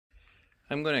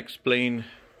I'm going to explain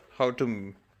how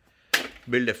to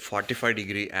build a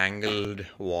 45-degree angled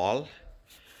wall.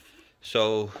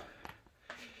 So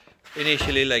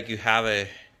initially, like, you have a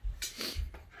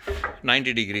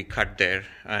 90-degree cut there.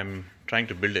 I'm trying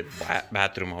to build a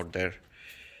bathroom out there,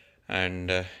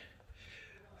 and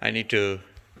I need to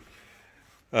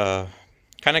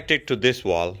connect it to this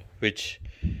wall, which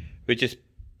is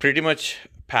pretty much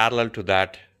parallel to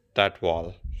that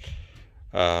wall.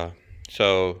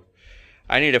 So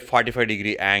I need a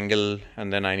 45-degree angle,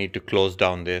 and then I need to close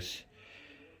down this.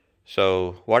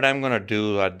 So what I'm going to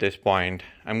do at this point,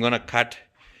 I'm going to cut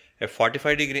a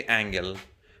 45-degree angle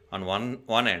on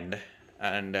one end,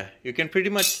 and you can pretty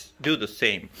much do the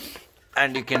same,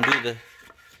 and you can do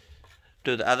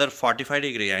the other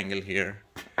 45-degree angle here,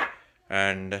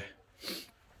 and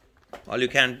all you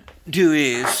can do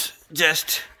is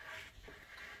just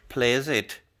place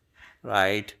it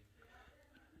right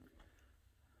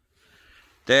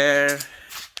there,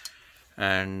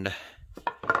 and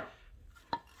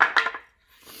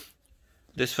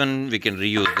this one we can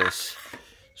reuse this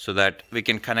so that we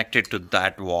can connect it to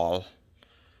that wall.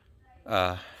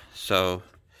 So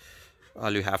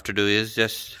all you have to do is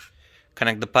just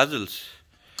connect the puzzles,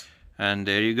 and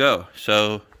there you go.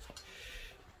 So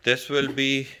this will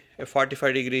be a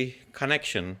 45-degree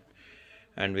connection,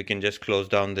 and we can just close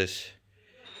down this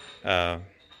HVAC.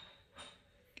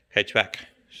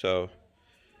 So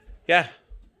yeah,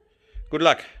 good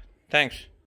luck. Thanks.